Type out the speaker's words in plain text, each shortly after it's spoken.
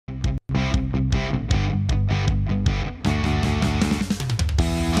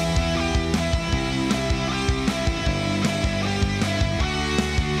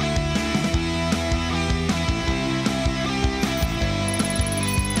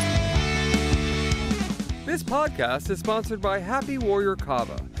Today's podcast is sponsored by Happy Warrior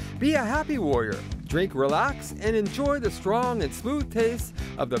Kava. Be a happy warrior. Drink, relax, and enjoy the strong and smooth taste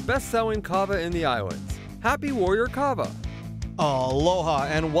of the best-selling kava in the islands. Happy Warrior Kava. Aloha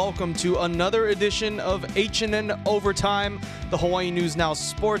and welcome to another edition of HNN Overtime, the Hawaii News Now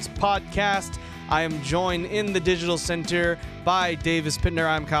sports podcast. I am joined in the digital center by Davis Pitner.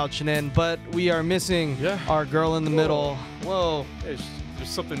 I'm Kyle Chinen, but we are missing our girl in the middle. Whoa. Hey, there's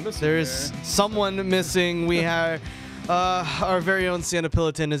something missing. There's someone missing. We have our very own Sienna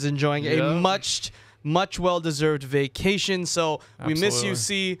Pillaton is enjoying a much well-deserved vacation. So we miss you,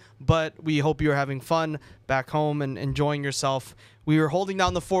 C, but we hope you're having fun back home and enjoying yourself. We are holding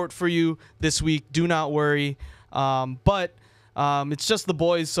down the fort for you this week. Do not worry. But it's just the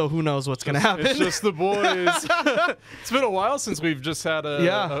boys, so who knows what's going to happen. It's just the boys. It's been a while since we've just had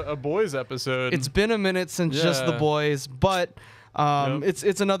a boys episode. It's been a minute since just the boys, but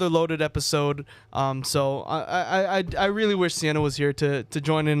it's another loaded episode. So I really wish Sienna was here to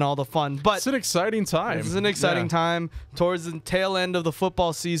join in all the fun. But it's an exciting time. It's an exciting time towards the tail end of the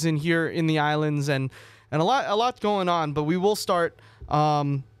football season here in the islands, and a lot going on. But we will start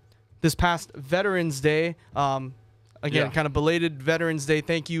this past Veterans Day. Again, kind of belated Veterans Day.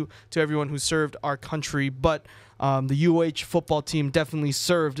 Thank you to everyone who served our country. But the UH football team definitely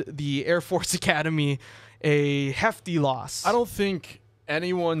served the Air Force Academy a hefty loss. I don't think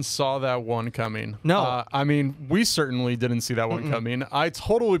anyone saw that one coming. No. I mean, we certainly didn't see that one coming. I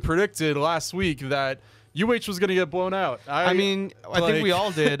totally predicted last week that UH was going to get blown out. I think we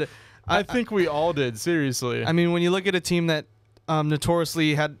all did. I think we all did, seriously. I mean, when you look at a team that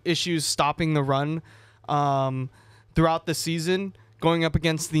notoriously had issues stopping the run throughout the season, going up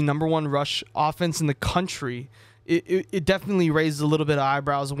against the number one rush offense in the country, it definitely raised a little bit of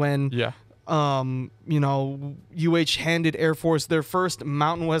eyebrows when UH handed Air Force their first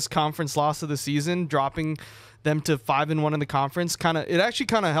Mountain West Conference loss of the season, dropping them to 5-1 in the conference. It actually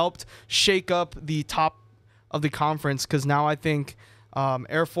helped shake up the top of the conference, because now I think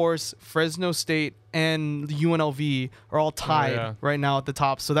Air Force, Fresno State, and the UNLV are all tied right now at the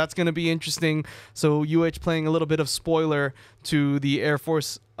top. So that's going to be interesting. So UH playing a little bit of spoiler to the Air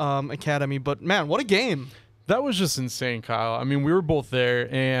Force Academy. But, man, what a game. That was just insane, Kyle. I mean, we were both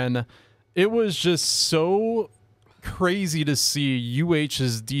there, and it was just so crazy to see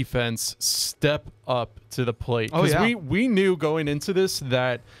UH's defense step up to the plate. Because we knew going into this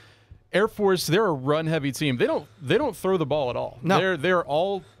that Air Force, they're a run-heavy team. They don't throw the ball at all. No. They're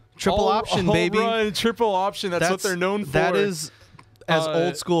all triple option, baby. Run, triple option. That's what they're known for. That is as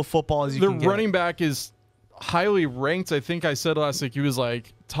old school football as you can get. The running back is highly ranked. I think I said last week he was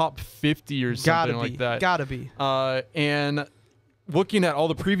like top 50 or something like that. Gotta be. And looking at all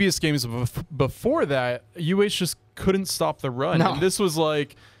the previous games before that, UH just couldn't stop the run. No. And this was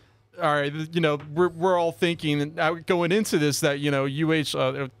like, all right, we're all thinking going into this that,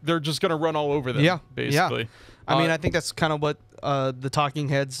 UH, they're just going to run all over them, basically. Yeah. I mean, I think that's kind of what the talking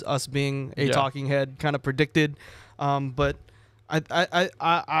heads, us being a talking head, kind of predicted. But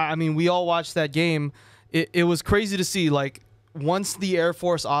I mean, we all watched that game. It was crazy to see, like, once the Air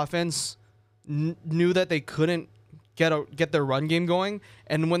Force offense knew that they couldn't get their run game going,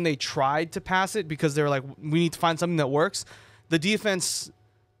 and when they tried to pass it because they were like, we need to find something that works, the defense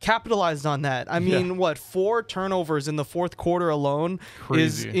capitalized on that. I mean, 4 turnovers in the fourth quarter alone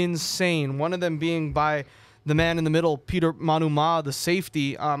is insane. One of them being by the man in the middle, Peter Manuma, the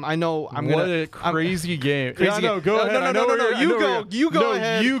safety. I know I'm what a crazy game. Crazy game. No, go ahead. No. You go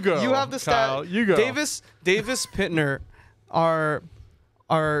ahead. You go. You have the Kyle, stat. you go. Davis Pitner, our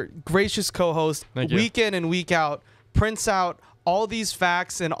gracious co-host, week in and week out, prints out all these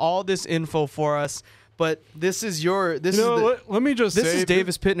facts and all this info for us. But this is let me just say, this is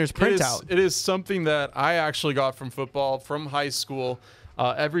Davis Pitner's printout. It is something that I actually got from football, from high school.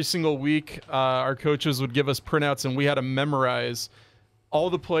 Every single week, our coaches would give us printouts, and we had to memorize all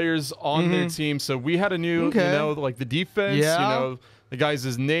the players on their team. So we had to like the defense, the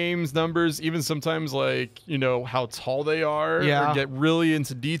guys' names, numbers, even sometimes like, how tall they are, or get really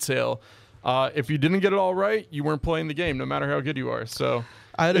into detail. If you didn't get it all right, you weren't playing the game, no matter how good you are. So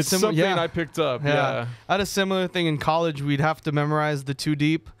it's something I picked up. Yeah. I had a similar thing in college. We'd have to memorize the 2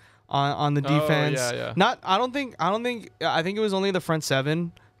 deep on the defense. I think it was only the front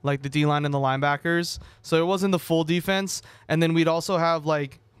 7, like the D-line and the linebackers. So it wasn't the full defense. And then we'd also have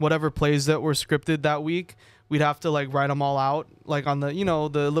like whatever plays that were scripted that week. We'd have to like write them all out, like on the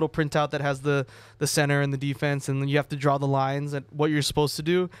the little printout that has the center and the defense, and then you have to draw the lines and what you're supposed to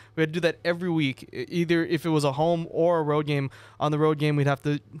do. We had to do that every week, either if it was a home or a road game. On the road game, we'd have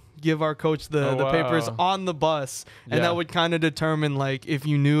to give our coach the papers on the bus, and that would kind of determine like if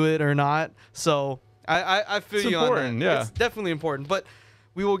you knew it or not. So I feel you on that. Yeah. It's definitely important. But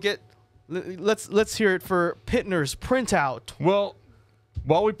we will get. Let's hear it for Pitner's printout. Well,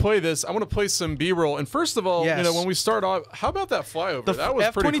 while we play this, I want to play some B-roll. And first of all, when we start off, how about that flyover? That was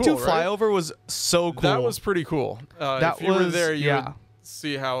pretty cool, F-22 flyover was so cool. That was pretty cool. If you were there, you would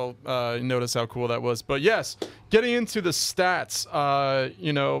see notice how cool that was. But yes, getting into the stats,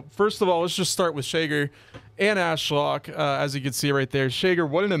 first of all, let's just start with Shager and Ashlock. As you can see right there, Shager,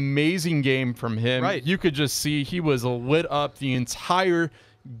 what an amazing game from him. Right. You could just see he was lit up the entire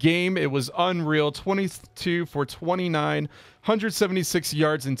game. It was unreal. 22 for 29, 176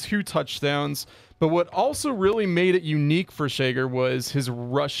 yards and 2 touchdowns. But what also really made it unique for Shager was his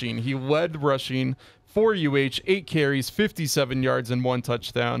rushing. He led rushing for UH, 8 carries, 57 yards and 1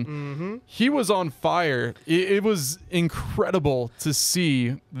 touchdown. Mm-hmm. He was on fire. It was incredible to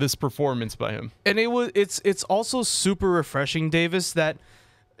see this performance by him. And it's also super refreshing, Davis, that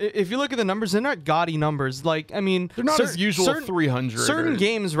if you look at the numbers, they're not gaudy numbers. Like, I mean, they're not his usual 300. Certain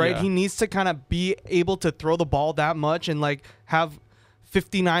games, right? Yeah. He needs to kind of be able to throw the ball that much and like have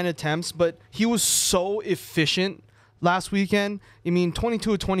 59 attempts, but he was so efficient last weekend. I mean,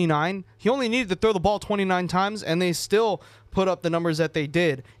 22 of 29. He only needed to throw the ball 29 times, and they still put up the numbers that they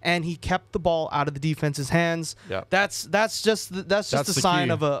did. And he kept the ball out of the defense's hands. Yeah. That's just a sign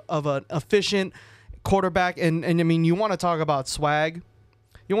key. of an efficient quarterback. And I mean, you want to talk about swag.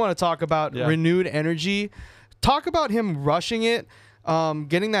 You want to talk about renewed energy. Talk about him rushing it,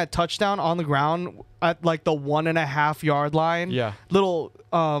 getting that touchdown on the ground at like the 1.5 yard line. Yeah. Little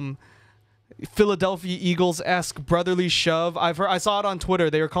Philadelphia Eagles-esque brotherly shove. I saw it on Twitter.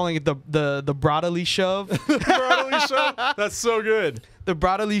 They were calling it the brotherly shove. Brotherly shove? That's so good. The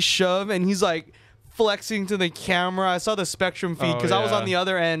brotherly shove, and he's like flexing to the camera. I saw the Spectrum feed because I was on the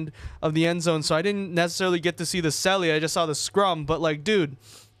other end of the end zone, so I didn't necessarily get to see the celly. I just saw the scrum. But like, dude,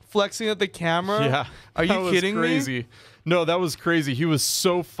 flexing at the camera. Yeah. Are you kidding me? No, that was crazy. He was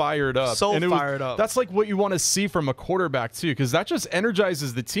so fired up. Fired up. That's like what you want to see from a quarterback, too, because that just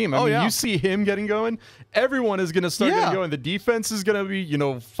energizes the team. I mean, you see him getting going, everyone is going to start getting going. The defense is going to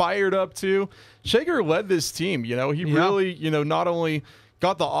be, fired up, too. Shager led this team. He really, not only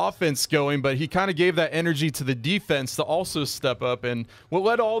got the offense going, but he kind of gave that energy to the defense to also step up, and what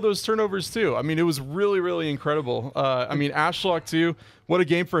led to all those turnovers, too. I mean, it was really, really incredible. I mean, Ashlock, too. What a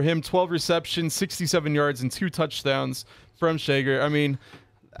game for him. 12 receptions, 67 yards, and 2 touchdowns from Shager. I mean,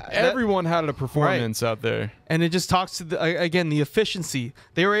 everyone had a performance out there. And it just talks to, the efficiency.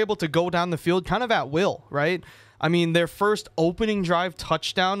 They were able to go down the field kind of at will, right? I mean, their first opening drive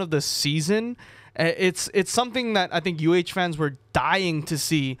touchdown of the season, it's something that I think UH fans were dying to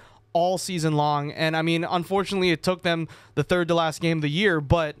see all season long. And, I mean, unfortunately, it took them the third to last game of the year.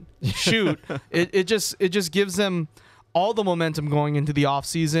 But, shoot, it just gives them all the momentum going into the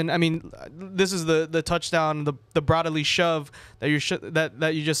offseason. I mean, this is the touchdown, the brotherly shove that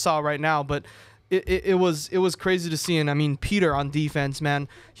you just saw right now, but it was crazy to see. And I mean, Peter on defense, man,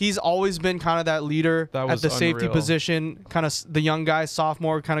 he's always been kind of that leader at the safety position, kind of the young guy,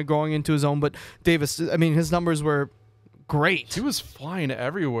 sophomore, kind of growing into his own. But Davis, I mean, his numbers were great. He was flying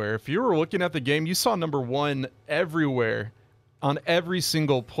everywhere. If you were looking at the game, you saw number 1 everywhere on every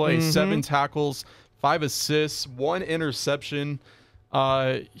single play. Mm-hmm. 7 tackles, 5 assists, 1 interception.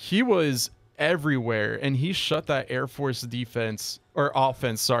 He was everywhere, and he shut that Air Force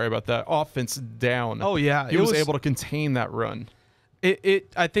offense down. Oh, yeah. He was able to contain that run.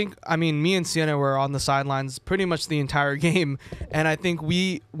 I think, me and Sienna were on the sidelines pretty much the entire game, and I think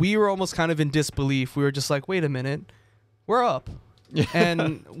we were almost kind of in disbelief. We were just like, wait a minute, we're up.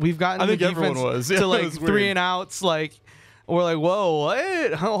 And we've gotten the defense to like 3 and outs, like, we're like, whoa,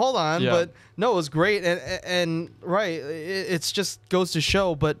 what? Hold on. Yeah. But no, it was great. And right, it's just goes to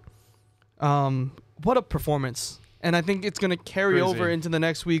show. But what a performance. And I think it's going to carry over into the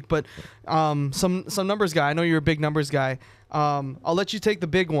next week. But some numbers guy. I know you're a big numbers guy. I'll let you take the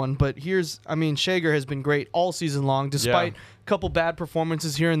big one. But Shager has been great all season long, despite a couple bad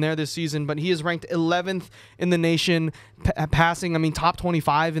performances here and there this season. But he is ranked 11th in the nation passing. Top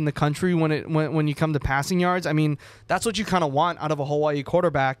 25 in the country when you come to passing yards. That's what you kind of want out of a Hawaii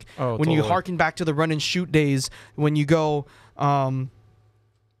quarterback. When you harken back to the run and shoot days, when you go,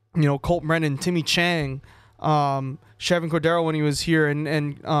 Colt Brennan, Timmy Chang, Chevin Cordero when he was here,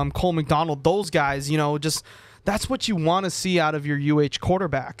 and Cole McDonald, those guys, just that's what you want to see out of your UH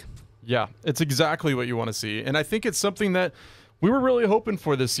quarterback. Yeah, it's exactly what you want to see. And I think it's something that we were really hoping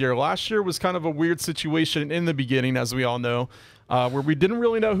for this year. Last year was kind of a weird situation in the beginning, as we all know, where we didn't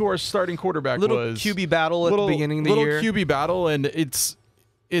really know who our starting quarterback was. Little QB battle at the beginning of the year. Little QB battle, and it's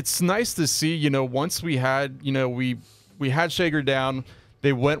nice to see, once we had, we had Shager down,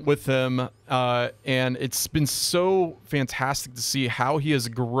 They went with him, and it's been so fantastic to see how he has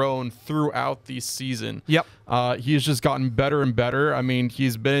grown throughout the season. Yep. He has just gotten better and better. I mean,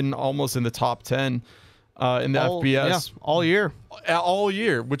 he's been almost in the top 10 in the FBS all year. All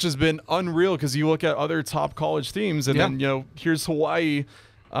year, which has been unreal because you look at other top college teams, and then, here's Hawaii,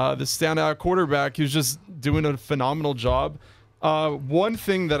 the standout quarterback who's just doing a phenomenal job. One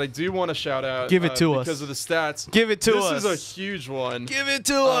thing that I do want to shout out, give it to us because of the stats. Give it to us. This is a huge one. Give it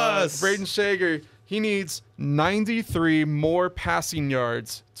to us. Braden Shager, he needs 93 more passing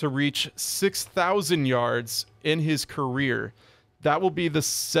yards to reach 6,000 yards in his career. That will be the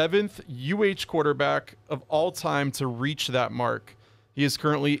 7th UH quarterback of all time to reach that mark. He is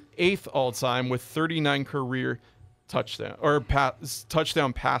currently 8th all time with 39 career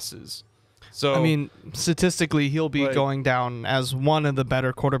touchdown passes. So, I mean, statistically, he'll be going down as one of the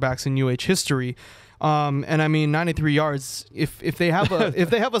better quarterbacks in UH history. And I mean, 93 yards. If they have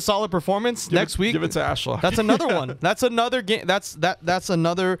a solid performance next week, give it to Ashlock. That's another one. That's another game. That's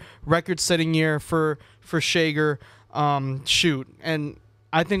another record-setting year for Shager. And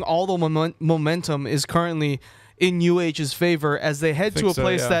I think all the momentum is currently in UH's favor as they head to a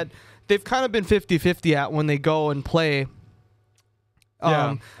place that they've kind of been 50-50 at when they go and play.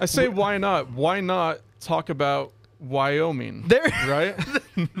 I say why not? Why not talk about Wyoming? Right?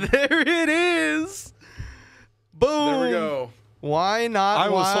 There it is. Boom. There we go. Why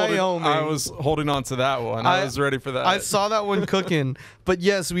not Wyoming? I was holding on to that one. I was ready for that. I saw that one cooking. But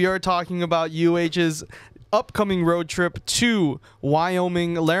yes, we are talking about UH's upcoming road trip to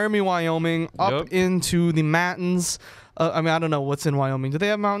Wyoming, Laramie, Wyoming, up into the mountains. I mean, I don't know what's in Wyoming. Do they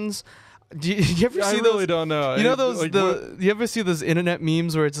have mountains? Do you ever see those? I really don't know. You know those you ever see those internet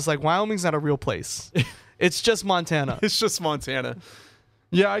memes where it's just like Wyoming's not a real place. It's just Montana. It's just Montana.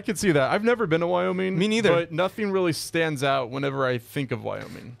 Yeah, I could see that. I've never been to Wyoming. Me neither. But nothing really stands out whenever I think of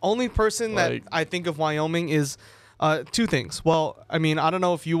Wyoming. Only person that I think of Wyoming is two things. Well, I mean, I don't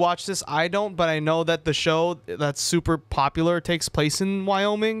know if you watch this. I don't, but I know that the show that's super popular takes place in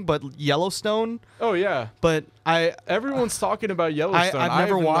Wyoming, but Yellowstone. Oh, yeah. But everyone's talking about Yellowstone. I've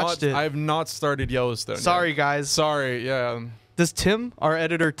never watched it. I have not started Yellowstone Sorry, yet. guys. Sorry, yeah. Does Tim, our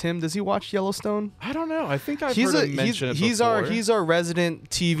editor Tim, does he watch Yellowstone? I don't know. I think I've heard him mention it before. He's our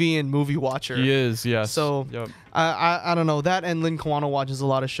resident TV and movie watcher. He is, yes. So I don't know. That and Lynn Kawano watches a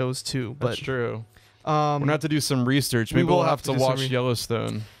lot of shows too. But that's true. We're going to have to do some research. Maybe we'll have to watch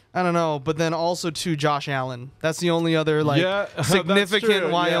Yellowstone. I don't know. But then also, too, Josh Allen. That's the only other significant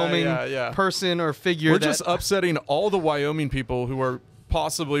Wyoming person or figure. We're just upsetting all the Wyoming people who are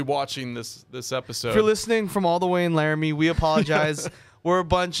possibly watching this episode. If you're listening from all the way in Laramie, we apologize. We're a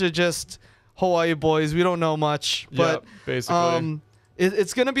bunch of just Hawaii boys. We don't know much. But basically.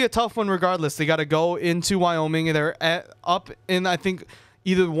 It's going to be a tough one regardless. They got to go into Wyoming. They're up in, I think,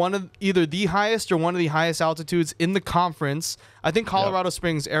 either the highest or one of the highest altitudes in the conference. I think Colorado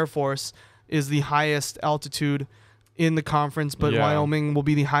Springs Air Force is the highest altitude in the conference, but Wyoming will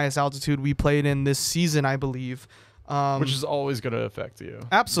be the highest altitude we played in this season, I believe. Which is always going to affect you.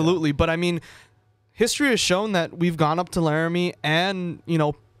 Absolutely. Yeah. But I mean, history has shown that we've gone up to Laramie and,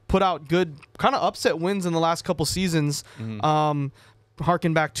 put out good kind of upset wins in the last couple seasons. Mm-hmm.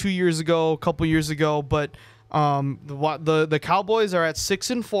 Harken back 2 years ago, a couple years ago, but the Cowboys are at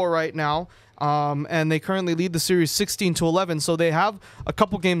 6-4 right now, and they currently lead the series 16-11. So they have a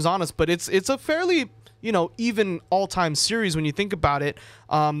couple games on us, but it's a fairly even all-time series when you think about it.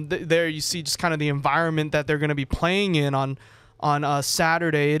 There you see just kind of the environment that they're going to be playing in on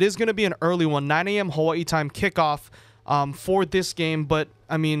Saturday. It is going to be an early one, 9 a.m. Hawaii time kickoff for this game, but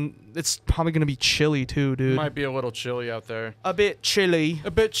I mean, it's probably going to be chilly too, dude. Might be a little chilly out there. A bit chilly,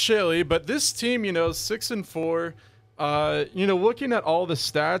 but this team, 6-4, looking at all the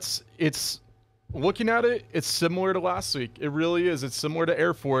stats, it's similar to last week. It really is. It's similar to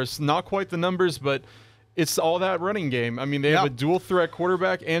Air Force. Not quite the numbers, but it's all that running game. I mean, they have a dual threat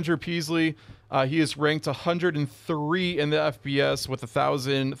quarterback, Andrew Peasley. He is ranked 103 in the FBS with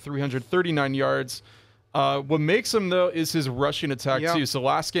 1,339 yards. What makes him, though, is his rushing attack, too. So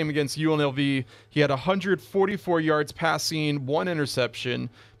last game against UNLV, he had 144 yards passing, 1 interception.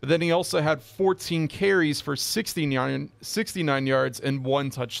 But then he also had 14 carries for 69 yards and 1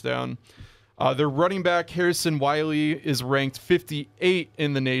 touchdown. Their running back, Harrison Wiley, is ranked 58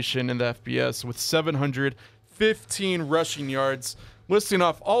 in the nation in the FBS with 715 rushing yards. Listing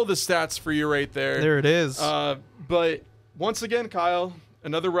off all the stats for you right there. There it is. But once again, Kyle,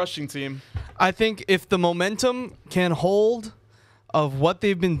 another rushing team. I think if the momentum can hold of what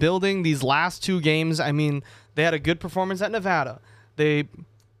they've been building these last 2 games, I mean, they had a good performance at Nevada. They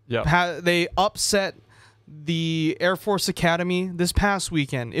upset the Air Force Academy this past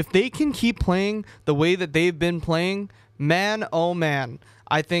weekend. If they can keep playing the way that they've been playing, man, oh man,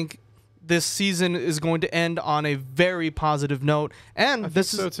 I think this season is going to end on a very positive note. And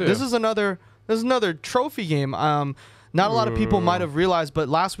this is another trophy game. Not a lot of people might have realized, but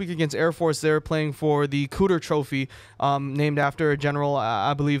last week against Air Force, they were playing for the Cooter Trophy, named after a general,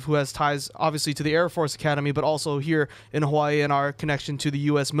 I believe, who has ties, obviously, to the Air Force Academy, but also here in Hawaii and our connection to the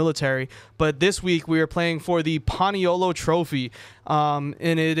U.S. military. But this week, we are playing for the Paniolo Trophy, and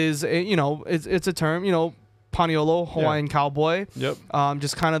it is, it's a term, Paniolo, Hawaiian cowboy. Yep.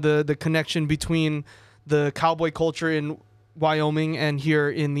 Just kind of the connection between the cowboy culture in Wyoming and here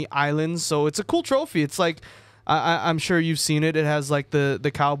in the islands. So it's a cool trophy. It's like, I'm sure you've seen it. It has like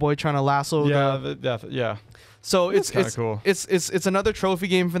the cowboy trying to lasso. Yeah. So it's cool. It's another trophy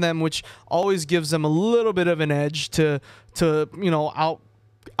game for them, which always gives them a little bit of an edge to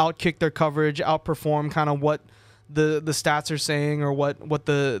outkick their coverage, outperform kind of what the stats are saying or what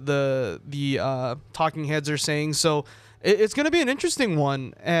the talking heads are saying. So it's going to be an interesting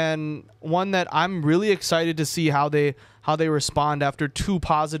one, and one that I'm really excited to see how they respond after 2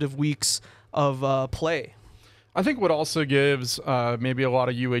 positive weeks of play. I think what also gives maybe a lot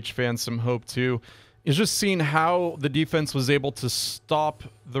of UH fans some hope too is just seeing how the defense was able to stop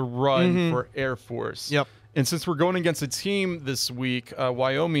the run for Air Force. Yep. And since we're going against a team this week,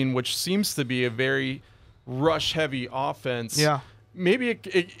 Wyoming, which seems to be a very rush-heavy offense, maybe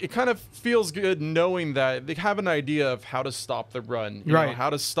it kind of feels good knowing that they have an idea of how to stop the run, you know, how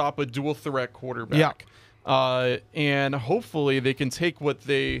to stop a dual-threat quarterback. And hopefully they can take what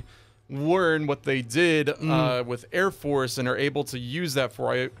they learn, what they did with Air Force, and are able to use that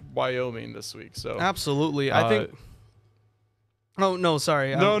for Wyoming this week. So absolutely, I think. Oh no,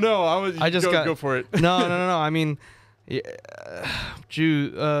 sorry. I just go for it. No. I mean,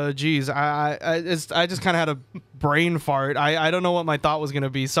 geez, I just kind of had a brain fart. I don't know what my thought was gonna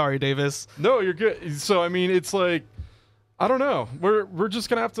be. Sorry, Davis. No, you're good. So I mean, it's like, I don't know. We're just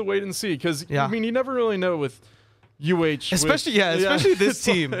gonna have to wait and see, because I mean, you never really know with UH, especially this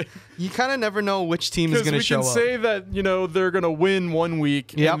team. Like, you kind of never know which team is going to show up. We can say that they're going to win one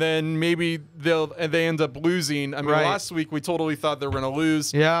week, and then maybe they end up losing. I mean, last week we totally thought they were going to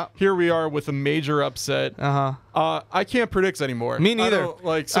lose. Yeah. Here we are with a major upset. I can't predict anymore. Me neither.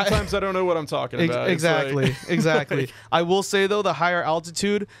 Sometimes I don't know what I'm talking about. Exactly. I will say though, the higher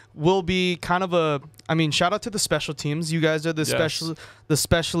altitude will be kind of a. I mean, shout out to the special teams. You guys are the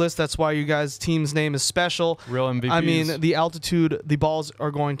specialists. That's why you guys' team's name is special. Real MVPs. I mean, the altitude, the balls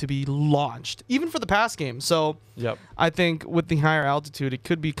are going to be launched, even for the pass game. So I think with the higher altitude, it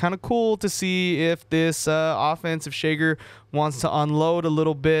could be kind of cool to see if this offense, if Shager wants to unload a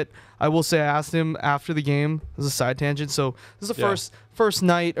little bit. I will say, I asked him after the game. This is a side tangent. So this is the first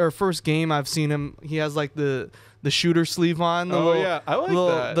night or first game I've seen him. He has like the shooter sleeve on. I like that.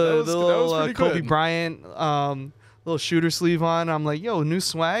 The that little was Kobe good. Bryant little shooter sleeve on. I'm like, yo, new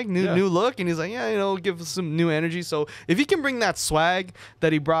swag, new look. And he's like, yeah, give us some new energy. So if he can bring that swag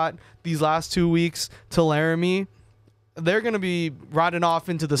that he brought these last 2 weeks to Laramie, they're going to be riding off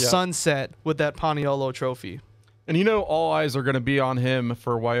into the sunset with that Paniolo Trophy. And all eyes are going to be on him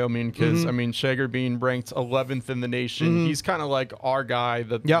for Wyoming because, I mean, Shager being ranked 11th in the nation, he's kind of like our guy,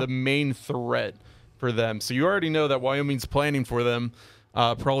 the main threat for them. So you already know that Wyoming's planning for them,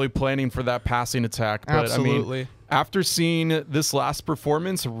 probably planning for that passing attack. But absolutely. I mean, after seeing this last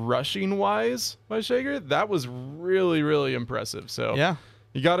performance rushing-wise by Shager, that was really, really impressive. So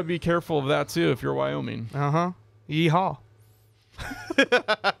you got to be careful of that too if you're Wyoming. Yeehaw.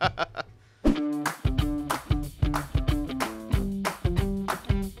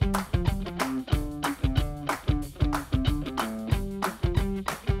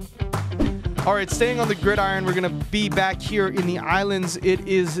 All right, staying on the gridiron, we're going to be back here in the islands. It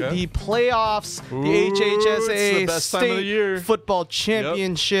is the playoffs, the HHSAA State Football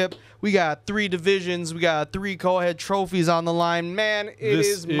Championship. We got 3 divisions. We got 3 co-head trophies on the line. Man, it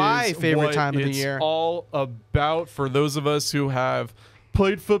is my favorite time of the year. It's all about, for those of us who have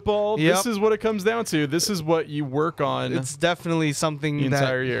played football, this is what it comes down to. This is what you work on. It's definitely something the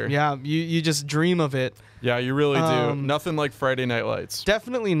entire year. Yeah, you just dream of it. Yeah, you really do. Nothing like Friday Night Lights.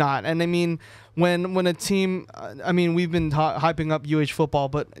 Definitely not. And I mean, when a team, I mean, we've been hyping up UH football,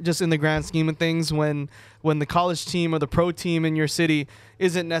 but just in the grand scheme of things, when the college team or the pro team in your city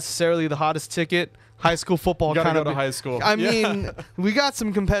isn't necessarily the hottest ticket, high school football kind of go to high school. I mean, we got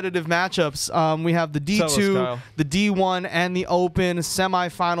some competitive matchups. We have the D2, the D1, and the Open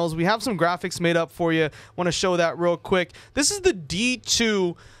semifinals. We have some graphics made up for you. Want to show that real quick. This is the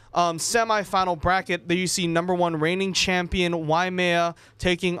D2 semifinal bracket, there you see number 1 reigning champion Waimea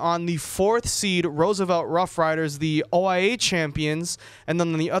taking on the 4th seed Roosevelt Rough Riders, the OIA champions. And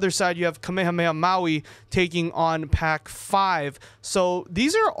then on the other side, you have Kamehameha Maui taking on Pac-5. So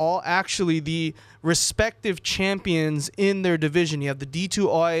these are all actually the respective champions in their division. You have the D2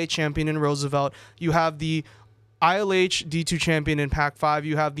 OIA champion in Roosevelt. You have the ILH D2 champion in Pac-5.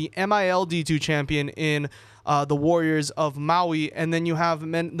 You have the MIL D2 champion in the Warriors of Maui. And then you have the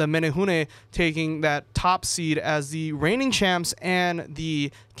Menehune taking that top seed as the reigning champs and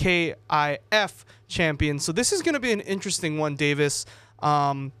the KIF champion. So this is going to be an interesting one, Davis.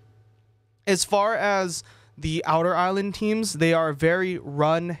 As far as the Outer Island teams, they are very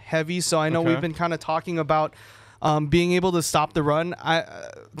run heavy. So I know we've been kind of talking about being able to stop the run.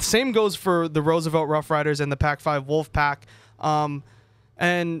 Same goes for the Roosevelt Rough Riders and the Pac-5 Wolf Pack.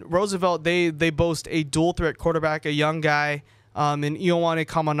 And Roosevelt, they boast a dual threat quarterback, a young guy in Ioane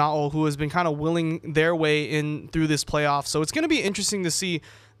Kamana'o, who has been kind of willing their way in through this playoff. So it's going to be interesting to see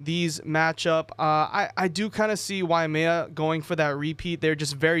these match up. I do kind of see Waimea going for that repeat. They're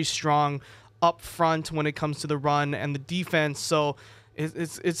just very strong up front when it comes to the run and the defense. So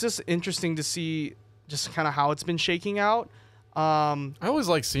it's just interesting to see just kind of how it's been shaking out. I always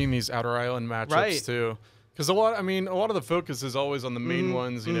like seeing these Outer Island matchups too, because a lot of the focus is always on the main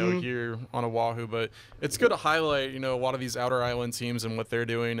ones, you know, here on Oahu. But it's good to highlight, you know, a lot of these Outer Island teams and what they're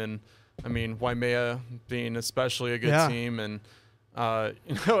doing. And I mean, Waimea being especially a good team, and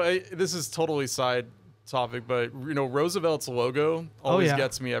you know, this is totally side topic, but you know, Roosevelt's logo always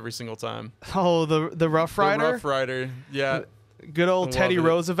gets me every single time. Oh, the Rough Rider. The Rough Rider, yeah. Good old Teddy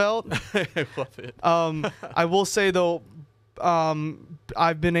Roosevelt. I love it. I will say though,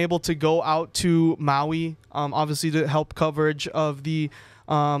 I've been able to go out to Maui, obviously to help coverage of the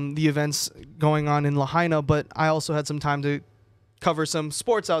events going on in Lahaina, but I also had some time to cover some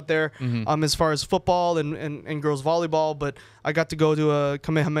sports out there, as far as football and girls volleyball. But I got to go to a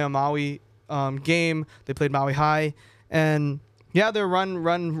Kamehameha Maui game. They played Maui High, and yeah, they're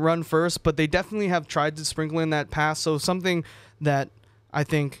run first, but they definitely have tried to sprinkle in that pass. So something that I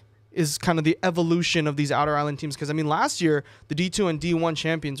think is kind of the evolution of these Outer Island teams. Because, I mean, last year, the D2 and D1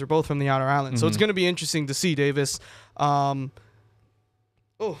 champions are both from the Outer Island. So it's going to be interesting to see, Davis. Oh,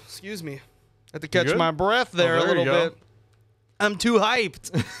 excuse me. I had to catch my breath there a little bit. I'm too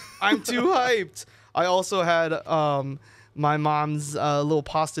hyped. I'm too hyped. I also had my mom's little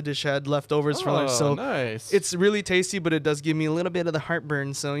pasta dish had leftovers for lunch. So nice. It's really tasty, but it does give me a little bit of the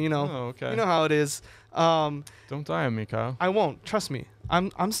heartburn. So, you know, you know how it is. Don't die on me, Kyle. I won't. Trust me.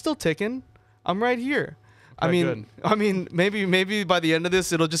 I'm still ticking. I'm right here. Okay, I mean, maybe by the end of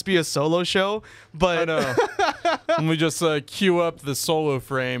this, it'll just be a solo show. But I know. Let me just cue up the solo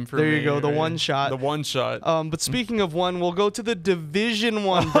frame for there you go, the one shot. The one shot. But speaking of one, we'll go to the Division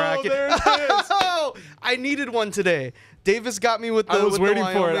 1 bracket. There it is. Oh, I needed one today. Davis got me with the. I was waiting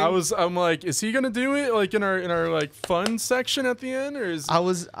for it. Wyoming. I'm like, is he gonna do it like in our like fun section at the end, or is I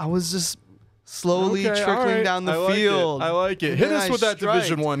was just slowly trickling down the field. I like it. Hit us with that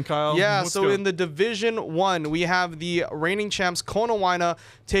Division 1, Kyle. Yeah, Let's so go. in the Division 1, we have the reigning champs Konawaina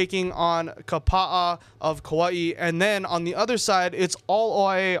taking on Kapa'a of Kauai. And then on the other side, it's all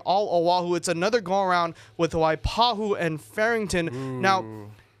OIA, all Oahu. It's another go-around with Waipahu and Farrington. Ooh. Now,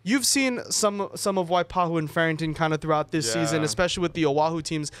 you've seen some of Waipahu and Farrington kind of throughout this season, especially with the Oahu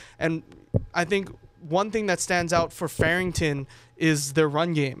teams. And I think one thing that stands out for Farrington is their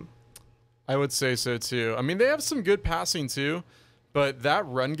run game. I would say so too. I mean, they have some good passing too, but that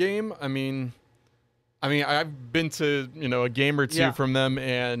run game, I mean, I've been to, you know, a game or two from them,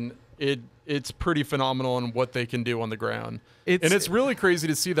 and it's pretty phenomenal in what they can do on the ground. It's really crazy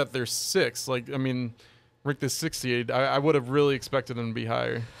to see that they're 6. Like, I mean, Rick is 68. I would have really expected them to be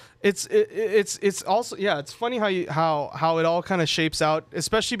higher. It's also it's funny how it all kind of shapes out,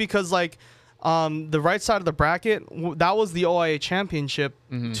 especially because like the right side of the bracket, that was the OIA championship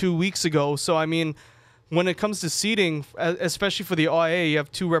 2 weeks ago. So I mean, when it comes to seeding, especially for the OIA, you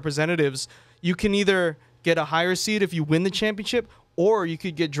have 2 representatives. You can either get a higher seed if you win the championship, or you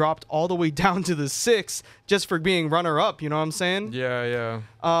could get dropped all the way down to the 6 just for being runner-up. You know what I'm saying? Yeah.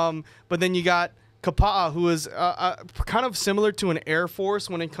 But then you got Kapa'a, who is kind of similar to an Air Force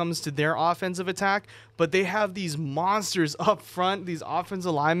when it comes to their offensive attack, but they have these monsters up front, these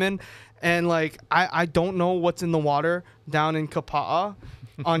offensive linemen, and like I don't know what's in the water down in Kapa'a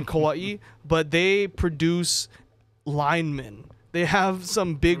on Kauai, but they produce linemen. They have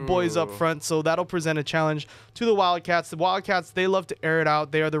some big boys up front, so that'll present a challenge to the Wildcats. The Wildcats, they love to air it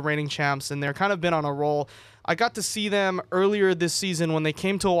out. They are the reigning champs, and they're kind of been on a roll. I got to see them earlier this season when they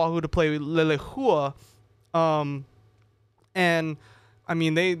came to Oahu to play Lelehua. And, I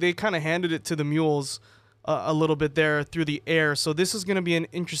mean, they kind of handed it to the Mules a little bit there through the air. So this is going to be an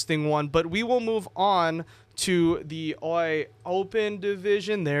interesting one. But we will move on to the OI Open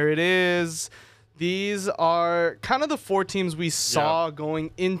division. There it is. These are kind of the 4 teams we saw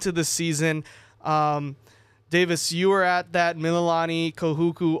going into the season. Davis, you were at that Mililani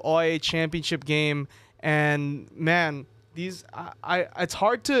Kahuku OIA championship game, and man, these it's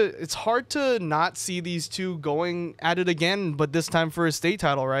hard to not see these two going at it again, but this time for a state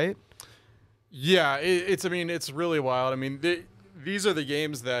title, right? Yeah, it's really wild. I mean, these are the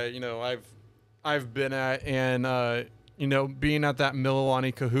games that I've been at, and being at that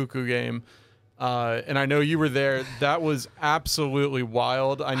Mililani Kahuku game. And I know you were there. That was absolutely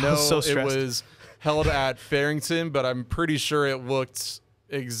wild. I know it was held at Farrington, but I'm pretty sure it looked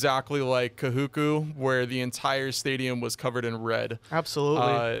exactly like Kahuku, where the entire stadium was covered in red.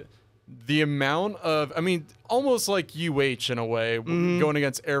 Absolutely. The amount of, almost like UH in a way, going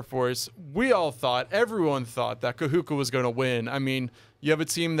against Air Force, everyone thought that Kahuku was going to win. I mean, you have a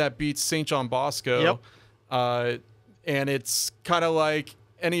team that beats St. John Bosco, and it's kind of like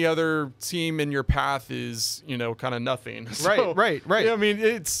any other team in your path is, kind of nothing. So, Right. Yeah, I mean,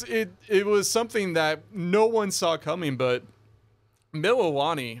 it was something that no one saw coming, but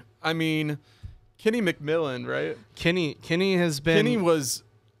Mililani, Kenny McMillan, right? Kenny has been. Kenny was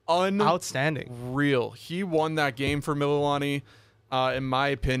outstanding. Real. He won that game for Mililani, in my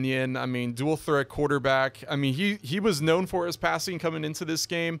opinion. Dual threat quarterback. He was known for his passing coming into this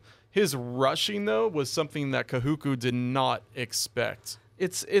game. His rushing, though, was something that Kahuku did not expect.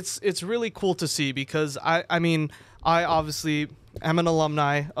 It's really cool to see because I obviously am an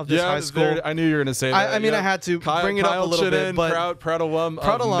alumni of this high school. I knew you were going to say that. I had to bring it up a little bit, but proud alum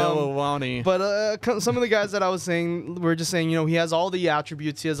of Mililani. But some of the guys that I was saying were just saying, he has all the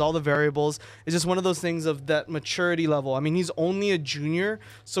attributes, he has all the variables. It's just one of those things of that maturity level. He's only a junior,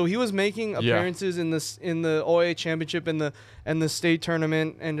 so he was making appearances in the OA championship and the state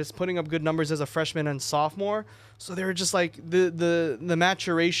tournament, and just putting up good numbers as a freshman and sophomore. So they were just like the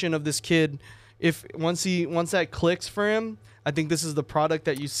maturation of this kid. If once that clicks for him, I think this is the product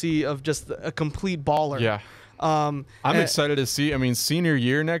that you see of just a complete baller. Yeah. I'm excited to see. Senior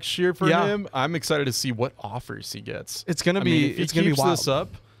year next year for him. I'm excited to see what offers he gets. It's gonna be. If he it's gonna be wild. This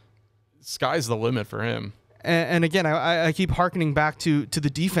up, sky's the limit for him. And again, I keep hearkening back to the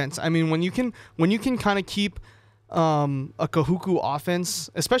defense. When you can kind of keep a Kahuku offense,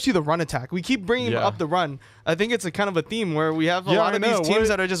 especially the run attack. We keep bringing up the run. I think it's a kind of a theme where we have a lot of these teams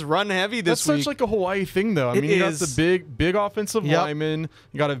that are just run heavy this week. That's such like a Hawaii thing, though. You got the big offensive lineman.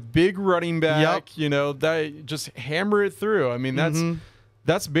 You got a big running back. That just hammer it through.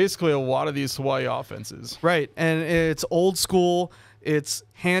 That's basically a lot of these Hawaii offenses. Right, and it's old school. It's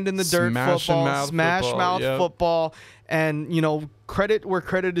hand in the dirt football, smash mouth football. And, credit where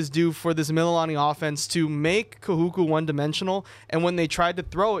credit is due for this Mililani offense to make Kahuku one-dimensional. And when they tried to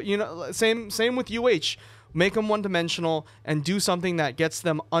throw it, same with UH. Make them one-dimensional and do something that gets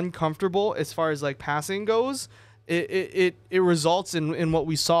them uncomfortable as far as, passing goes. It results in what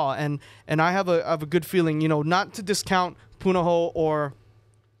we saw. And I have a good feeling, not to discount Punahou or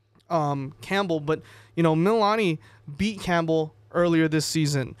Campbell, but, Mililani beat Campbell earlier this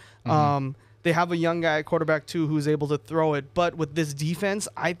season. They have a young guy at quarterback, too, who's able to throw it. But with this defense,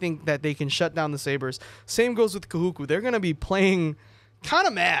 I think that they can shut down the Sabres. Same goes with Kahuku. They're going to be playing kind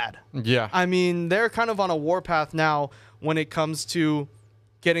of mad. Yeah. They're kind of on a warpath now when it comes to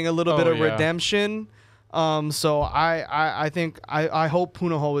getting a little bit of redemption. So I think I hope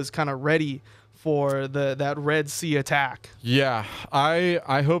Punahou is kind of ready for that Red Sea attack. Yeah,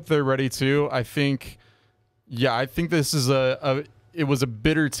 I hope they're ready, too. I think this is it was a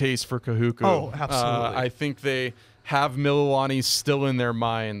bitter taste for Kahuku. Oh, absolutely. I think they have Mililani still in their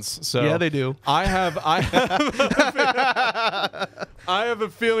minds. So yeah, they do. I have a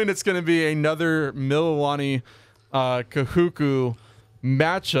feeling it's going to be another Mililani Kahuku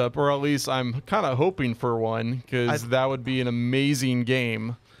matchup, or at least I'm kind of hoping for one, because that would be an amazing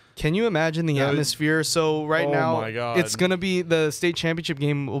game. Can you imagine the atmosphere? So now, my God. It's going to be the state championship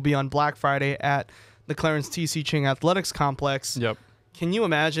game will be on Black Friday at the Clarence T.C. Ching Athletics Complex. Yep. Can you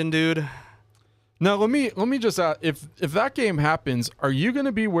imagine, dude? Now let me just ask, if that game happens, are you going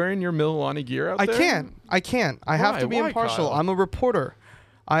to be wearing your Mililani gear out there? I can't. I have to be impartial. Kyle? I'm a reporter.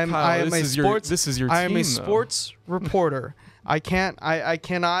 I am a sports reporter. I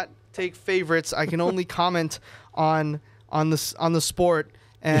cannot take favorites. I can only comment on the sport,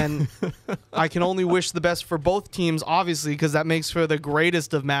 and I can only wish the best for both teams, obviously, because that makes for the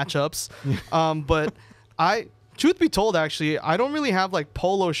greatest of matchups. But truth be told, actually, I don't really have like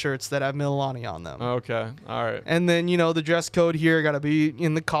polo shirts that have Mililani on them. Okay, all right. And then the dress code here got to be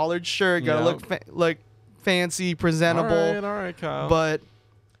in the collared shirt, got to look like fancy, presentable. All right, Kyle. But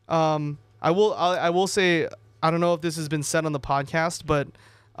I will say, I don't know if this has been said on the podcast, but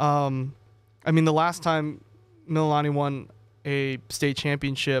I mean, the last time Mililani won a state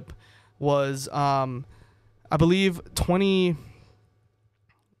championship was I believe 20.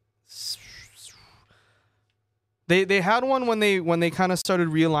 They had one when they kind of started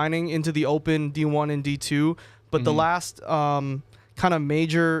realigning into the open D1 and D2, but the last kind of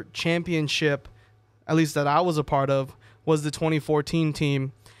major championship, at least that I was a part of, was the 2014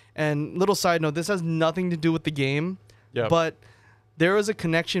 team. And little side note, this has nothing to do with the game, but there was a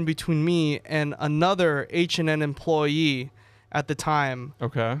connection between me and another HNN employee at the time.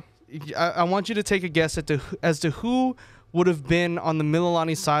 Okay. I want you to take a guess as to who would have been on the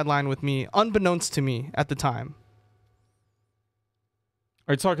Mililani sideline with me, unbeknownst to me at the time.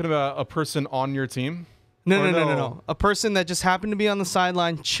 Are you talking about a person on your team? No. A person that just happened to be on the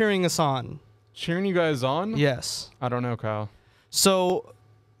sideline cheering us on. Cheering you guys on? Yes. I don't know, Kyle. So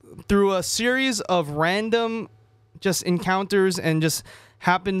through a series of random just encounters and just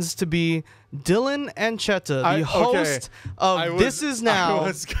happens to be Dylan Ancheta, the host of This Is Now. I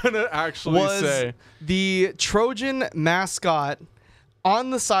was going to actually say. The Trojan mascot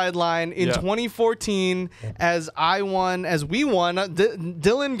on the sideline in 2014 as we won.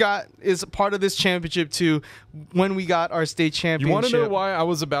 Dylan is part of this championship too when we got our state championship. You want to know why I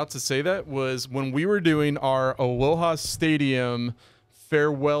was about to say that? Was when we were doing our Aloha Stadium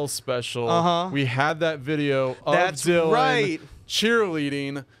farewell special, we had that video of Dylan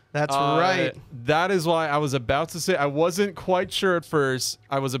cheerleading. That's right. That is why I was about to say, I wasn't quite sure at first.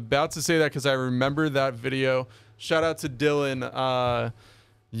 I was about to say that because I remember that video. Shout out to Dylan. That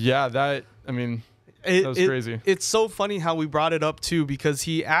was crazy. It's so funny how we brought it up too, because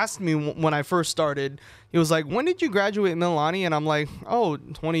he asked me when I first started, he was like, when did you graduate, Mililani? And I'm like,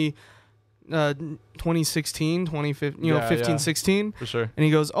 2016, 2015, 15, 16. For sure. And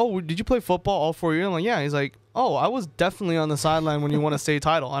he goes, oh, did you play football all 4 years? I'm like, yeah. He's like, oh, I was definitely on the sideline when you won a state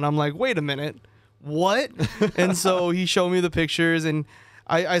title. And I'm like, wait a minute, what? And so he showed me the pictures, and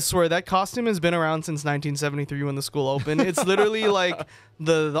I swear that costume has been around since 1973 when the school opened. It's literally like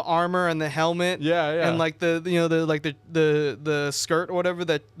the armor and the helmet, and like the skirt or whatever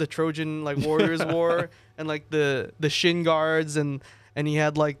that the Trojan like warriors wore, and like the shin guards, and he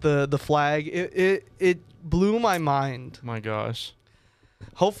had like the flag. It blew my mind. My gosh.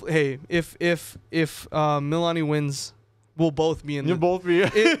 Hopefully, hey, if Mililani wins, we'll both be in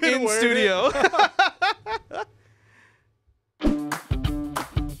in studio.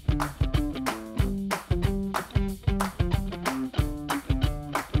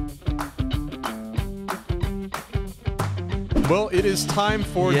 Well, it is time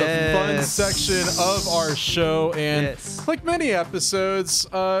for the fun section of our show. And like many episodes,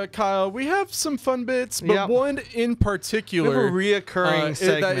 Kyle, we have some fun bits, but one in particular. We have a reoccurring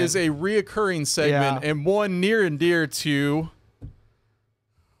segment. That is a reoccurring segment, and one near and dear to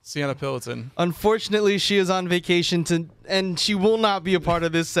Sienna Pillaton. Unfortunately, she is on vacation and she will not be a part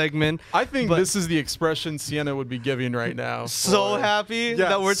of this segment. I think this is the expression Sienna would be giving right now. So happy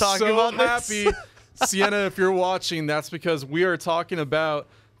that we're talking about this. So happy. Sienna, if you're watching, that's because we are talking about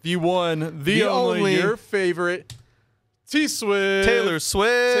the one, the only, your favorite, T-Swift. Taylor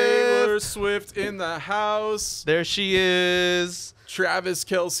Swift in the house. There she is. Travis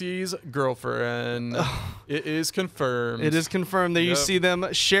Kelce's girlfriend. It is confirmed. It is confirmed. There you see them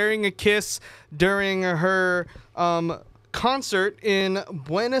sharing a kiss during her concert in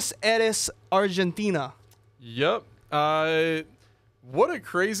Buenos Aires, Argentina. Yep. What a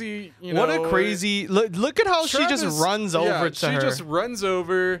crazy, look at how she just runs over to her. She just runs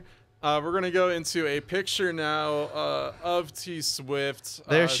over. We're going to go into a picture now of T-Swift.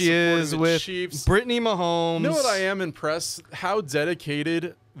 There she is with Chiefs. Brittany Mahomes. You know what I am impressed? How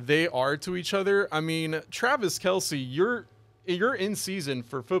dedicated they are to each other. I mean, Travis Kelce, you're in season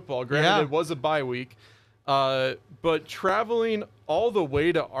for football. Granted, it was a bye week. But traveling all the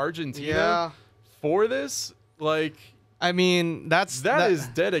way to Argentina for this, like... I mean, that is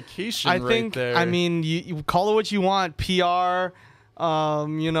dedication right there. I mean, you call it what you want, PR,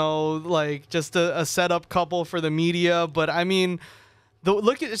 like just a setup couple for the media. But I mean,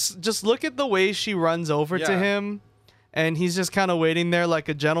 look at the way she runs over to him, and he's just kind of waiting there like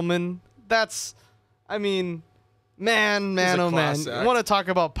a gentleman. That's, I mean, man, oh man. You want to talk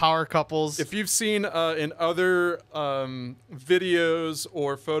about power couples? If you've seen in other videos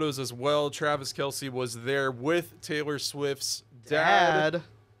or photos as well, Travis Kelce was there with Taylor Swift's dad.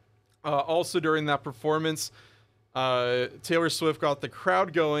 Also during that performance. Taylor Swift got the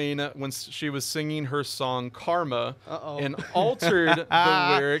crowd going when she was singing her song Karma and altered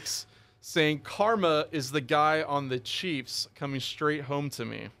the lyrics, saying Karma is the guy on the Chiefs coming straight home to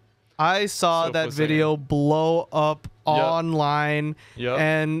me. I saw that video blow up online,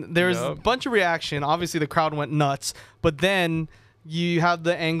 and there's a bunch of reaction. Obviously, the crowd went nuts, but then you have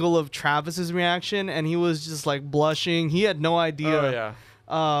the angle of Travis's reaction, and he was just like blushing. He had no idea. Oh yeah.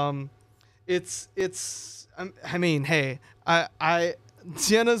 I mean, hey,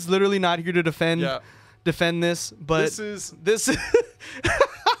 Sienna's literally not here to defend this, but this is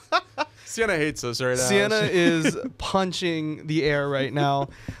Sienna hates us right now. Sienna is punching the air right now,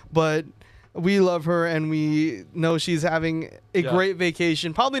 but we love her and we know she's having a great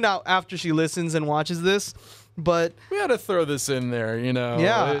vacation. Probably not after she listens and watches this, but we had to throw this in there, you know.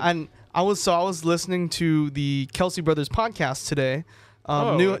 Yeah, and I was listening to the Kelsey Brothers podcast today,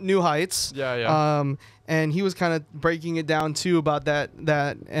 New Heights. Yeah. And he was kind of breaking it down too about that,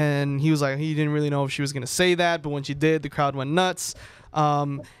 and he was like, he didn't really know if she was gonna say that, but when she did, the crowd went nuts.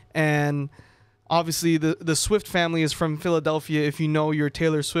 And obviously the Swift family is from Philadelphia. If you know your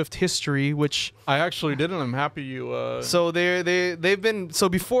Taylor Swift history, which I actually didn't, I'm happy you. So they've been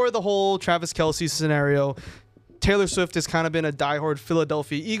before the whole Travis Kelce scenario, Taylor Swift has kind of been a diehard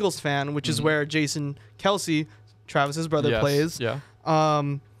Philadelphia Eagles fan, which is where Jason Kelce, Travis's brother, plays. Yeah.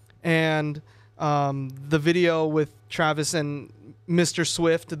 And the video with Travis and Mr.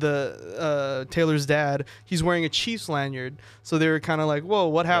 Swift, Taylor's dad, he's wearing a Chiefs lanyard. So they were kind of like, "Whoa,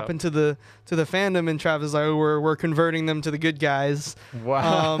 what happened to the fandom?" And Travis is like, "We're converting them to the good guys."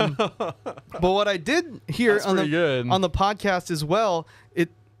 Wow. But what I did hear on the podcast as well,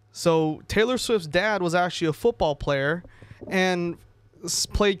 so Taylor Swift's dad was actually a football player and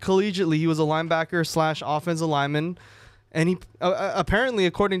played collegiately. He was a linebacker / offensive lineman. And he apparently,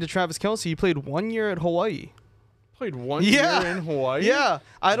 according to Travis Kelce, he played 1 year at Hawaii. Played 1 year in Hawaii? Yeah.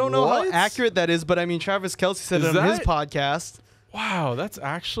 I don't know how accurate that is, but I mean, Travis Kelce said it on his podcast. Wow, that's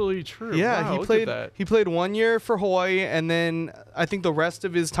actually true. Yeah, wow, he played 1 year for Hawaii, and then I think the rest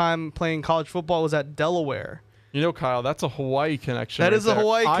of his time playing college football was at Delaware. You know, Kyle, that's a Hawaii connection. That is a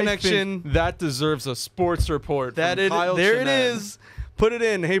Hawaii connection. I think that deserves a sports report. Kyle there Chinen. It is. Put it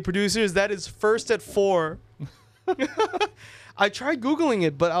in. Hey, producers, that is first at 4. I tried Googling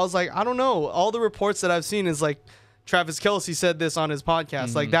it, but I was like, I don't know. All the reports that I've seen is like Travis Kelce said this on his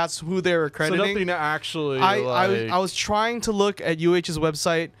podcast. Like that's who they're accrediting. So nothing actually. I was trying to look at UH's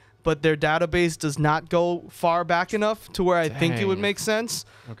website, but their database does not go far back enough to where I think it would make sense.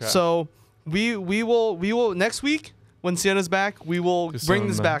 Okay. So we will next week when Sienna's back, we will bring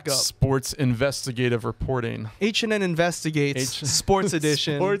this back up. Sports investigative reporting. HNN investigates Sports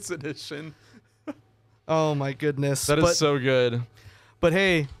Edition. Sports Edition. Oh my goodness. That is so good. But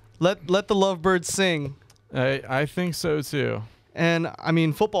hey, let the lovebirds sing. I think so too. And I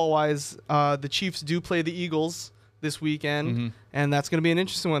mean, football-wise, the Chiefs do play the Eagles this weekend, and that's going to be an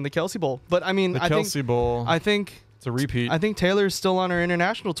interesting one, the Kelsey Bowl. But I mean, Kelsey Bowl. I think it's a repeat. I think Taylor's still on her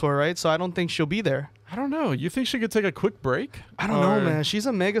international tour, right? So I don't think she'll be there. I don't know. You think she could take a quick break? I don't know, man. She's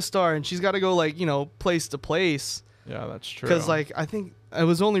a megastar, and she's got to go place to place. Yeah, that's true. Because I think it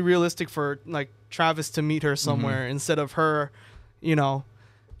was only realistic for Travis to meet her somewhere instead of her,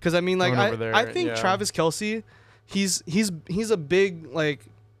 because I mean I think Travis Kelce, he's a big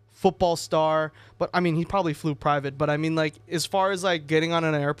football star, but I mean he probably flew private, but I mean as far as getting on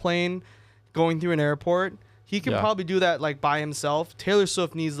an airplane, going through an airport, he can probably do that by himself. Taylor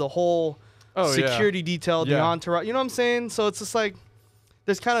Swift needs the whole security detail, the entourage, you know what I'm saying? So it's just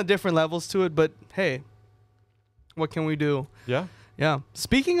there's kind of different levels to it, but hey, what can we do? Yeah. Yeah.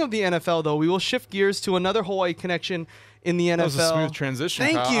 Speaking of the NFL, though, we will shift gears to another Hawaii connection in the NFL. That was a smooth transition.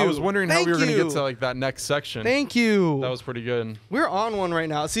 Thank you. I was wondering how we were going to get to that next section. Thank you. That was pretty good. We're on one right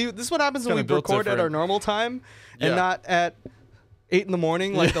now. See, this is what happens when we record at our normal time and not at 8 in the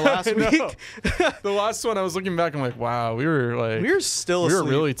morning like the last week. The last one, I was looking back, I'm like, wow, we were still asleep. We were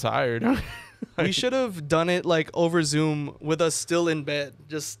really tired. We should have done it over Zoom with us still in bed,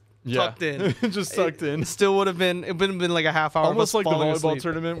 just tucked in. Just tucked in. It still would have been like a half hour. Almost like the volleyball asleep.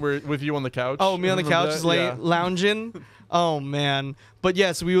 tournament with you on the couch. Oh, me on the couch just lounging. Oh, man. But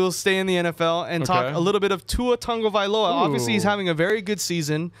yes, we will stay in the NFL and talk a little bit of Tua Tagovailoa. Obviously, he's having a very good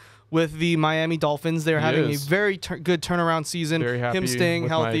season with the Miami Dolphins. They're having a very good turnaround season. Very happy him staying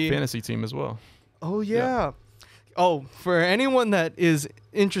with healthy. My fantasy team as well. Oh, yeah. Oh, for anyone that is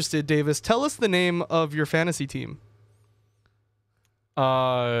interested, Davis, tell us the name of your fantasy team.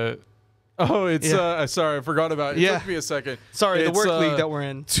 Oh, it's sorry, I forgot about it. It took me a second. Sorry, it's, the work league that we're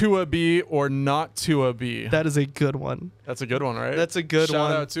in. Tua B or not Tua B. That is a good one. That's a good one, right? That's a good one.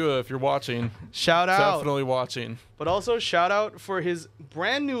 Shout out Tua if you're watching. Shout out. Definitely watching. But also shout out for his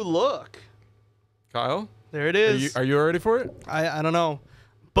brand new look. Kyle? There it is. Are you ready for it? I don't know.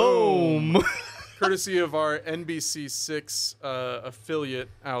 Boom. Courtesy of our NBC6 affiliate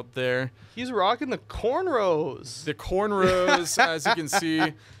out there. He's rocking the cornrows. The cornrows, as you can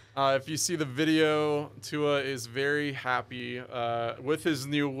see. If you see the video, Tua is very happy with his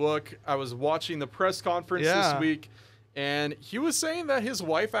new look. I was watching the press conference this week, and he was saying that his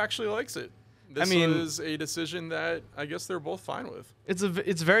wife actually likes it. This was a decision that I guess they're both fine with.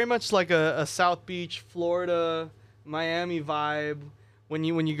 It's very much like a South Beach, Florida, Miami vibe. When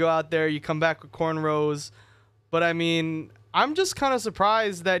you go out there, you come back with cornrows. But I mean, I'm just kind of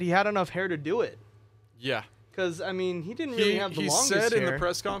surprised that he had enough hair to do it. Yeah. Because, I mean, he didn't really have the longest hair. He said in hair. the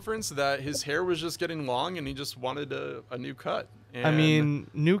press conference that his hair was just getting long and he just wanted a new cut. And I mean,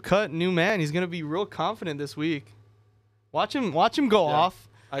 new cut, new man. He's going to be real confident this week. Watch him go off.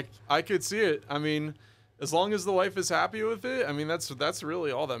 I could see it. I mean, as long as the wife is happy with it, I mean, that's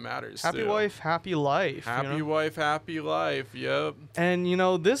really all that matters. Happy wife, happy life. Happy wife, happy life. Yep. And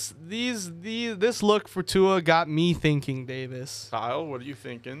this look for Tua got me thinking, Davis. Kyle, what are you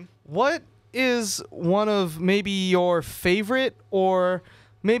thinking? What is one of maybe your favorite or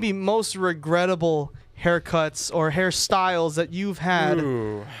maybe most regrettable haircuts or hairstyles that you've had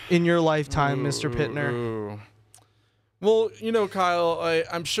in your lifetime, Mr. Pitner? Well, Kyle,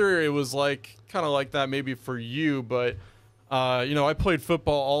 I'm sure it was kind of like that maybe for you, but I played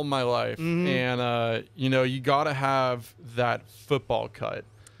football all my life, and you got to have that football cut.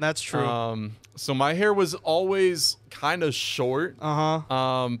 That's true. So my hair was always kind of short.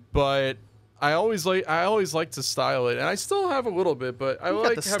 But I always like to style it, and I still have a little bit, but I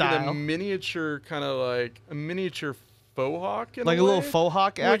like having a miniature kind of like a miniature faux hawk, in like a little faux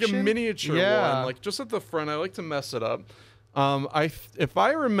hawk action, like a miniature one, like just at the front. I like to mess it up. If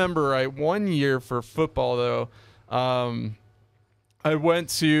I remember right, one year for football though, I went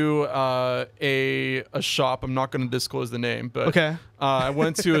to a shop. I'm not going to disclose the name, but okay. I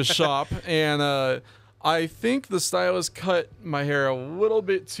went to a shop, and I think the stylist cut my hair a little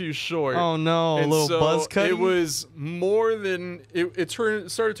bit too short. Oh no, and a little so buzz cut. It was more than it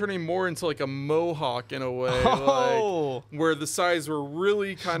started turning more into like a mohawk in a way, like, where the sides were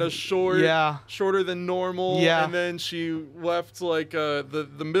really kind of short, shorter than normal. Yeah. And then she left like the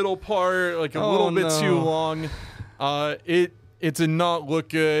middle part like a little bit too long. It did not look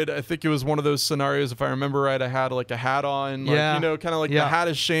good. I think it was one of those scenarios, if I remember right, I had like a hat on, like, kind of like the hat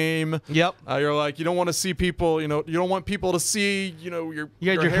of shame. Yep. You're like, you don't want to see people, you don't want people to see, your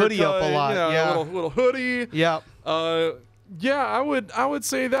hoodie up a lot. A little hoodie. Yep. I would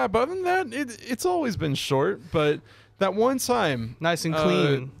say that. But other than that, it's always been short. But that one time, nice and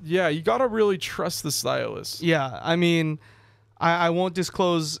clean. You got to really trust the stylist. Yeah. I mean, I won't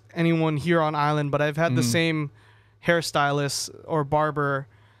disclose anyone here on island, but I've had the same hairstylist or barber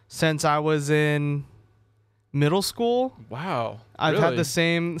since I was in middle school. Wow. I've had the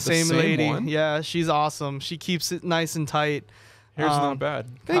same lady. One? Yeah, she's awesome. She keeps it nice and tight. Hair's not bad.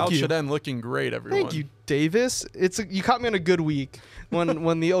 Thank you. Chinen looking great, everyone. Thank you, Davis. You caught me on a good week when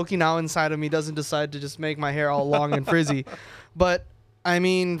the Okinawan side of me doesn't decide to just make my hair all long and frizzy. But I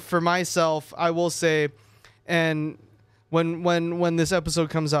mean, for myself, I will say, and when this episode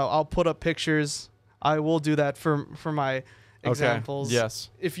comes out, I'll put up pictures. I will do that for my examples. Okay.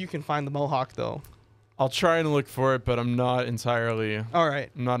 Yes. If you can find the mohawk, though. I'll try and look for it, but I'm not entirely. All right.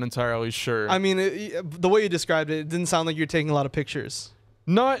 I'm not entirely sure. I mean, the way you described it, it didn't sound like you're taking a lot of pictures.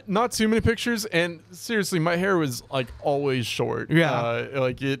 Not too many pictures, and seriously, my hair was like always short. Yeah.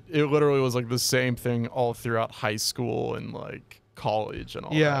 Like it literally was like the same thing all throughout high school and like college and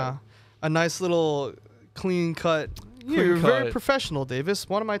all that. Yeah. A nice little clean cut. You're very professional, Davis.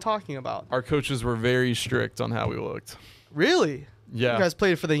 What am I talking about? Our coaches were very strict on how we looked. Really? Yeah. You guys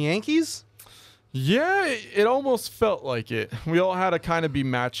played for the Yankees? Yeah, it almost felt like it. We all had to kind of be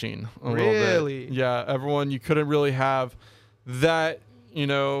matching a little bit. Yeah, everyone, you couldn't really have that,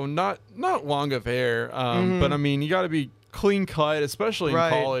 not long of hair. But I mean, you got to be clean cut, especially in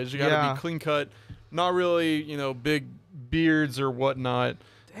college. You got to be clean cut, not really, big beards or whatnot.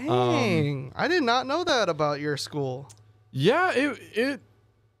 Dang, I did not know that about your school. Yeah,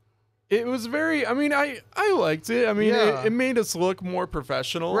 it was very. I mean, I liked it. I mean, it made us look more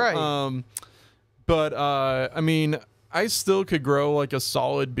professional. Right. But I mean, I still could grow like a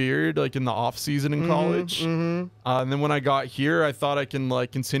solid beard like in the off season in college. And then when I got here, I thought I can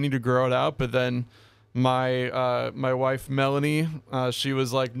like continue to grow it out. But then my wife Melanie, she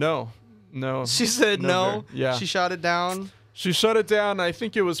was like, no, No. She said no. Yeah. She shot it down. She shut it down. I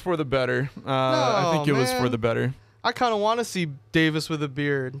think it was for the better. I think it was for the better. I kind of want to see Davis with a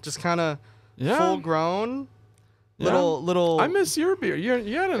beard, just kind of full grown. Yeah. Little. I miss your beard. You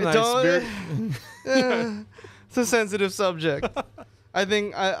had a nice beard. It's a sensitive subject. I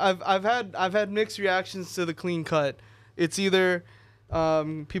think I've had mixed reactions to the clean cut. It's either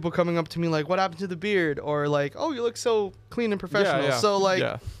people coming up to me like, "What happened to the beard?" or like, "Oh, you look so clean and professional." Yeah. So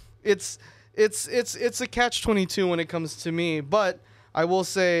like, it's a catch-22 when it comes to me. But I will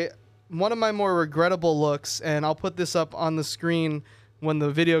say one of my more regrettable looks, and I'll put this up on the screen when the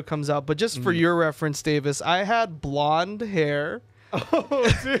video comes out. But just for your reference, Davis, I had blonde hair.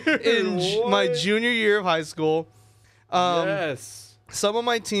 Oh, dude, in my junior year of high school. Yes. Some of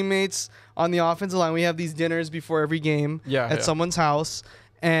my teammates on the offensive line, we have these dinners before every game at someone's house.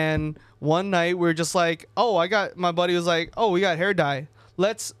 And one night we were just like, my buddy was like, "Oh, we got hair dye.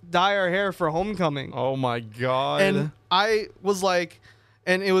 Let's dye our hair for homecoming." Oh my God. And I was like,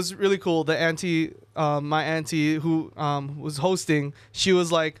 and it was really cool. The auntie, my auntie who was hosting, she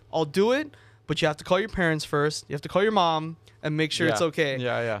was like, "I'll do it, but you have to call your parents first. You have to call your mom and make sure it's okay."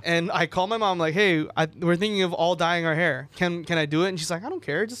 Yeah. And I called my mom like, "Hey, we're thinking of all dyeing our hair. Can I do it?" And she's like, "I don't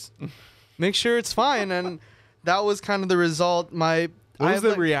care. Just make sure it's fine." And that was kind of the result. What was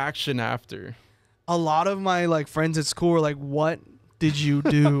the reaction after? A lot of my like friends at school were like, "What did you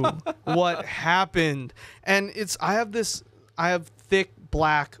do? What happened?" And I have thick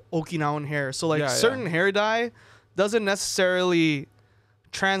black Okinawan hair. So like certain hair dye doesn't necessarily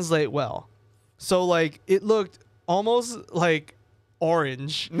translate well. So like it looked almost like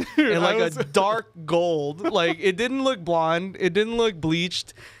orange and like a dark gold. Like it didn't look blonde. It didn't look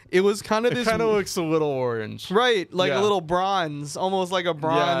bleached. It was kind of this. It kind of looks a little orange. Right. Like a little bronze, almost like a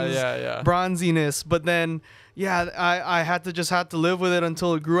bronze, bronziness. But then, I had to live with it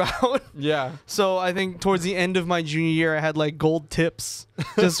until it grew out. Yeah. So I think towards the end of my junior year, I had like gold tips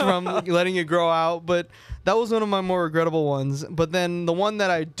just from letting it grow out. But that was one of my more regrettable ones. But then the one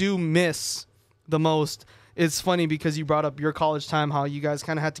that I do miss the most, it's funny because you brought up your college time, how you guys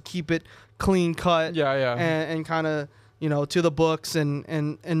kind of had to keep it clean cut. And kind of, to the books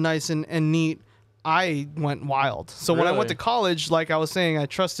and nice and neat. I went wild. So when I went to college, like I was saying, I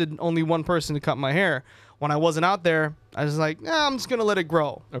trusted only one person to cut my hair. When I wasn't out there, I was like, I'm just going to let it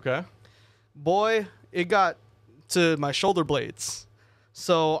grow. Okay. Boy, it got to my shoulder blades.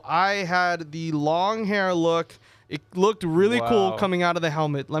 So I had the long hair look. It looked really cool coming out of the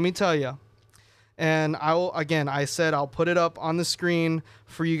helmet, let me tell you. And I said I'll put it up on the screen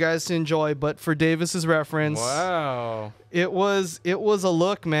for you guys to enjoy, but for Davis's reference, it was a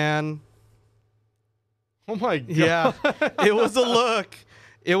look, man. Oh my God. Yeah, it was a look.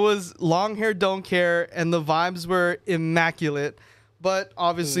 It was long hair, don't care, and the vibes were immaculate. But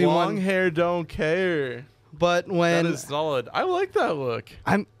obviously, long hair, don't care. But when that is solid, I like that look.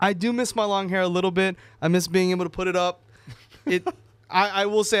 I do miss my long hair a little bit. I miss being able to put it up. I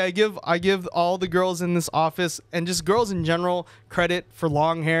will say I give all the girls in this office and just girls in general credit for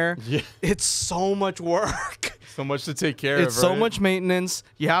long hair. Yeah. It's so much work. So much to take care of. It's so much maintenance.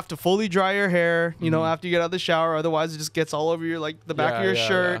 You have to fully dry your hair, after you get out of the shower. Otherwise, it just gets all over the back of your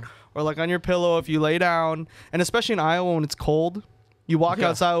shirt or like on your pillow if you lay down. And especially in Iowa when it's cold, you walk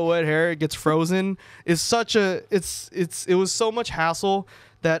outside with wet hair, it gets frozen. It was so much hassle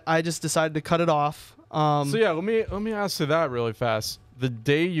that I just decided to cut it off. Let me ask you that really fast. The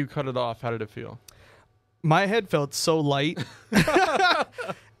day you cut it off, how did it feel? My head felt so light.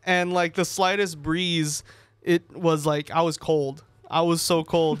 And like the slightest breeze, it was like I was cold. I was so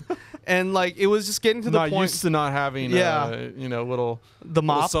cold. And like it was just getting to the point. Not used to not having the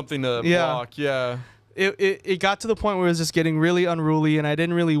mop, something to block. Yeah. It got to the point where it was just getting really unruly, and I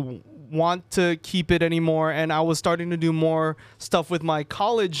didn't really want to keep it anymore. And I was starting to do more stuff with my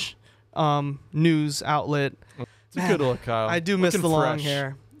college news outlet. It's a good look, Kyle. I do miss the long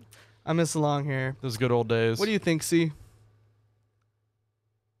hair. I miss the long hair. Those good old days. What do you think, C?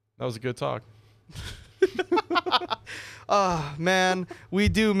 That was a good talk. Oh, man. We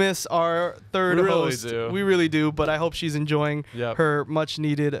do miss our third host. We really do, but I hope she's enjoying her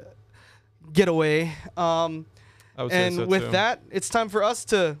much-needed getaway. And with that, it's time for us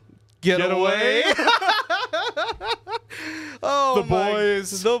to get away. The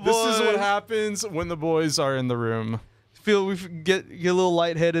boys. This is what happens when the boys are in the room. We get a little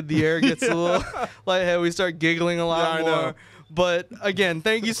lightheaded. The air gets a little lightheaded. We start giggling a lot more. But again,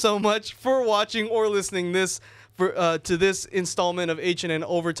 thank you so much for watching or listening this to this installment of HNN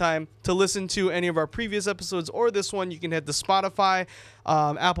Overtime. To listen to any of our previous episodes or this one, you can head to Spotify,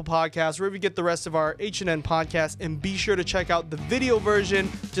 Apple Podcasts, wherever you get the rest of our HNN podcast, and be sure to check out the video version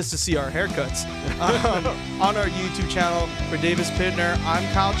just to see our haircuts on our YouTube channel. For Davis Pitner, I'm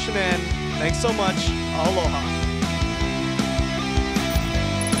Kyle Chinen. Thanks so much. Aloha.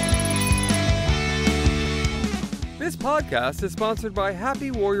 This podcast is sponsored by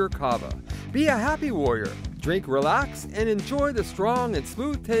Happy Warrior Kava. Be a happy warrior. Drink, relax, and enjoy the strong and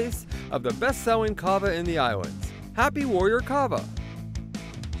smooth taste of the best-selling kava in the islands. Happy Warrior Kava.